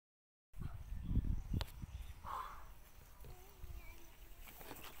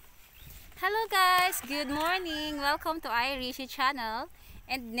Hello guys, good morning. Welcome to Irishy channel.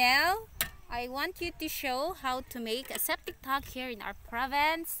 And now I want you to show how to make a septic tank here in our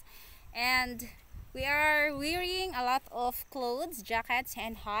province. And we are wearing a lot of clothes, jackets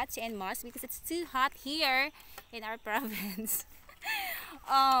and hats and masks because it's too hot here in our province.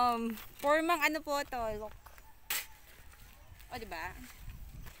 Formang ano po to, look. O diba?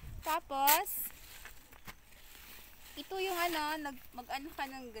 Tapos ito yung ano, mag-ano ka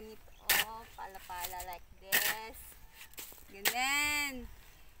ng ganito. Oh, pala-pala like this. Ganyan.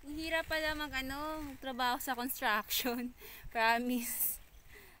 Ang hirap pala magtrabaho sa construction. Promise.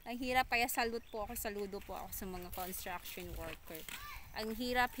 Ang hirap, kaya saludo po ako sa mga construction worker. Ang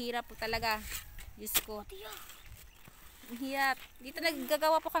hirap po talaga. Diyos ko. Ang hirap. Dito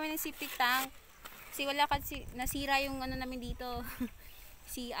naggagawa po kami ng septic tank. Kasi nasira yung ano namin dito.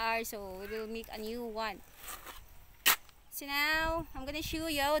 CR, so we will make a new one. So now, I'm gonna show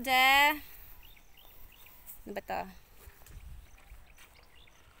you the ano ba to?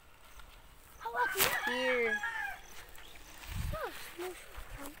 Here.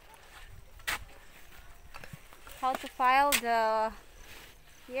 How to file the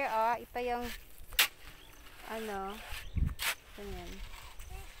here ito yung ano ganyan.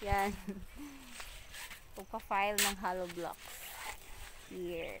 Yan. Pagpa-file ng hollow blocks.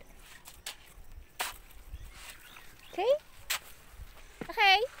 Here. Okay?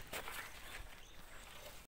 Okay.